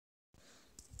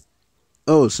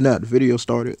Oh snap, the video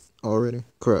started already.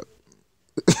 Crap.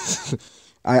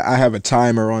 I have a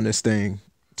timer on this thing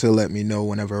to let me know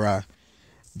whenever I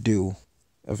do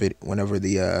a video, whenever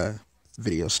the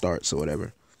video starts or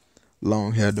whatever.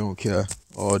 Long hair don't care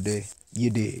all day.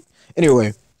 You dig.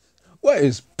 Anyway, what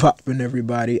is poppin',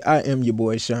 everybody? I am your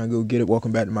boy seangogetittv.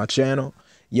 Welcome back to my channel.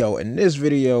 Yo, in this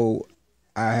video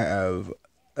I have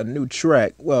a new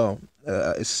track. Well,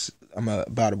 I'm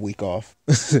about a week off.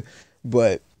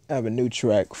 But I have a new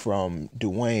track from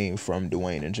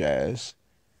Dwayne and Jazz.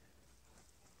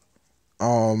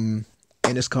 And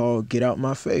it's called Get Out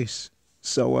My Face.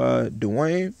 So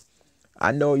Dwayne,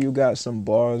 I know you got some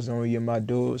bars on you, my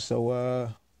dude,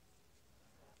 so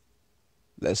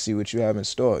let's see what you have in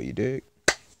store, you dig?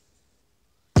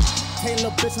 Hey,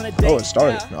 little bitch on a date. Oh, it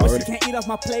started already. She can't eat off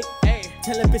my plate. Ay.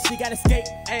 Tell her bitch she gotta skate.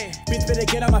 Ay. Bitch better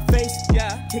get on my face.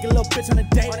 Yeah. Take a little bitch on a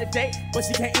date. But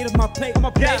she can't eat off my plate. On my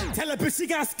plate. Yeah. Tell her bitch she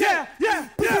gotta skate. Yeah.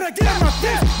 Bitch better get on my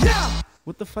face. Yeah.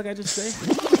 What the fuck I just say?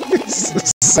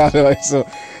 Sounded like so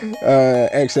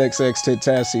XXX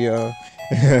Tentacion.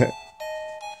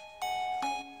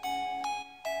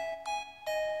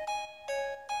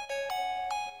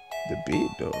 The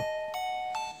beat though.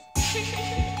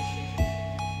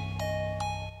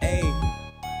 Hey.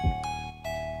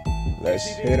 Let's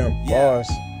hit them bars.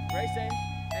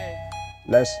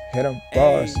 Let's hit them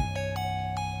bars.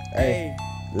 Hey.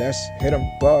 Let's hit them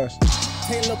bars.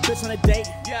 Take a little bitch on a date.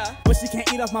 Yeah. But she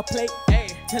can't eat off my plate. Ay.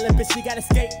 Tell her bitch she gotta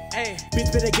skate. Ay.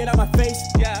 Bitch better get on my face.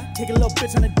 Yeah. Take a little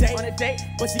bitch on a date.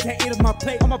 But she can't eat off my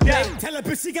plate. On my plate. Yeah. Tell her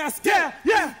bitch she gotta skate.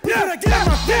 Yeah. Bitch better get on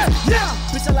my face. Yeah.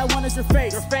 Bitch, all I want is your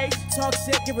face. Your face. Talk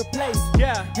shit, get replaced.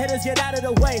 Yeah. Haters get out of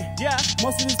the way. Yeah.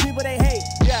 Most of these people they hate.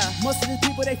 Yeah. Most of these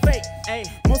people they fake. Ay.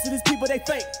 Most of these people they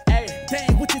fake. Ay.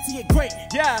 Dang, with your tea great.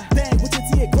 Yeah. Dang, with your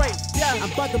tea great. Yeah.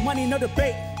 I'm about the money, no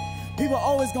debate. People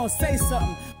always gonna say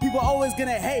something. People always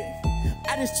gonna hate.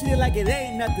 I just treat it like it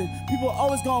ain't nothing. People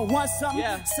always gonna want something.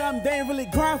 Yeah. Something they ain't really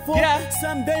grind for. Yeah.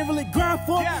 Something they ain't really grind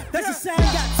for. Yeah. That's the shit I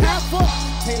ain't got time for.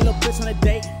 Take a little bitch on a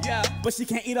date. Yeah. But she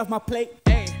can't eat off my plate.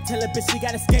 Ay. Tell her bitch she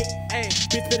gotta skate. Ay.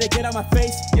 Bitch better get on my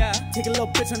face. Yeah. Take a little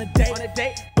bitch on a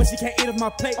date. But she can't eat off my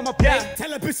plate. On my plate. Yeah.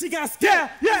 Tell her bitch she gotta skate.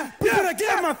 Yeah. Bitch better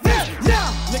get on my face.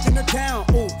 Yeah. Licking her down.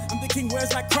 Ooh. I'm the king,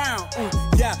 where's my crown? Ooh.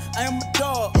 Yeah. I am a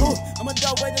dog. Ooh. I'm a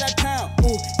dog, where did I count?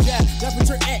 Ooh. Yeah. Left with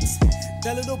your ex.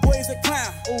 That little boy is a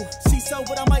clown. Ooh, she so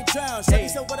what I might drown. Shorty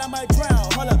so what I might drown.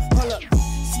 Hold up.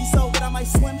 She so what I might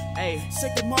swim. Ay.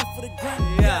 Shake them off for the grin.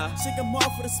 Yeah. Shake them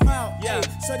off for the smile. Yeah.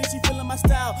 Shorty, she feeling my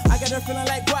style. I got her feeling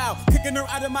like wow. Kicking her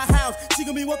out of my house. She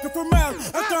gonna be walking for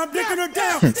miles. After I'm dicking her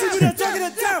down. She be there talking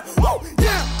her down. Oh,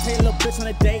 yeah. Take a little bitch on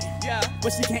a date. Yeah.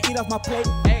 But she can't eat off my plate.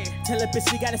 Ay. Tell her bitch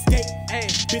she gotta skate. Ay.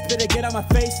 Bitch better get on my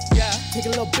face. Yeah. Take a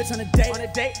little bitch on a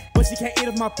date. But she can't eat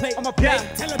off my plate. On my plate.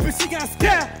 Yeah. Tell her bitch she gotta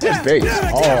skate. That bass is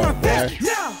hard, man.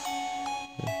 Yeah.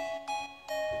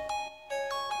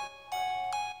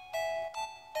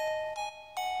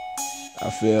 I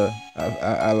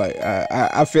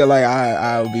feel like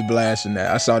I'll be blasting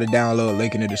that. I saw the download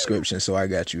link in the description, so I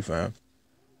got you, fam.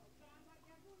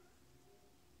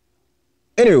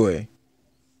 Anyway,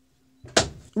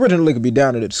 original link will be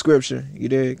down in the description, you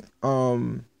dig?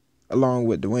 Along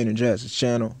with Dwayne and Jazz's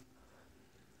channel.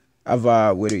 I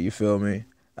vibe with it, you feel me?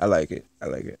 I like it.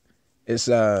 It's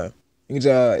it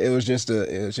was just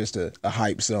a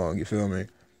hype song, you feel me?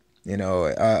 You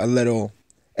know, a little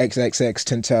XXX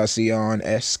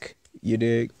Tentacion-esque, you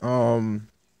dig?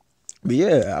 But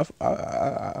yeah,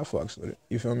 I fucks with it,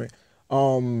 you feel me?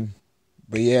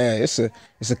 But yeah, it's a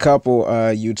couple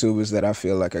YouTubers that I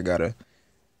feel like I gotta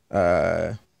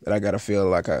feel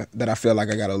like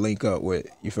I gotta link up with,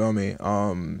 you feel me?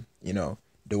 You know,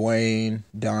 Dwayne,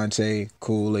 Dante,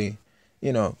 Cooley,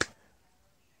 you know,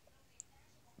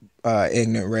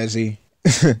 Ignorant Rezzy,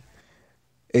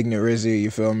 you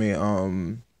feel me?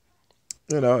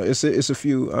 You know, it's a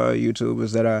few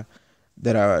YouTubers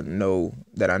that I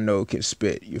know can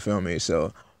spit, you feel me?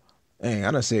 So, dang,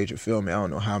 I done said you feel me. I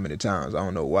don't know how many times. I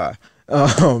don't know why.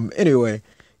 Anyway,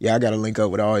 yeah, I gotta link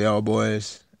up with all y'all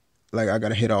boys. Like, I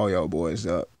gotta hit all y'all boys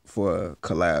up for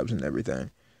collabs and everything.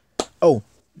 Oh,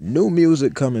 new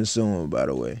music coming soon, by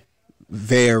the way.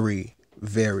 Very,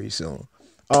 very soon.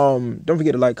 Don't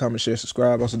forget to like, comment, share,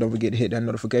 subscribe. Also, don't forget to hit that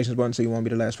notifications button so you won't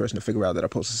be the last person to figure out that I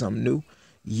posted something new.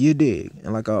 You dig?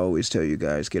 And like I always tell you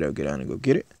guys, get up, get down, and go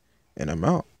get it. And I'm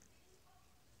out.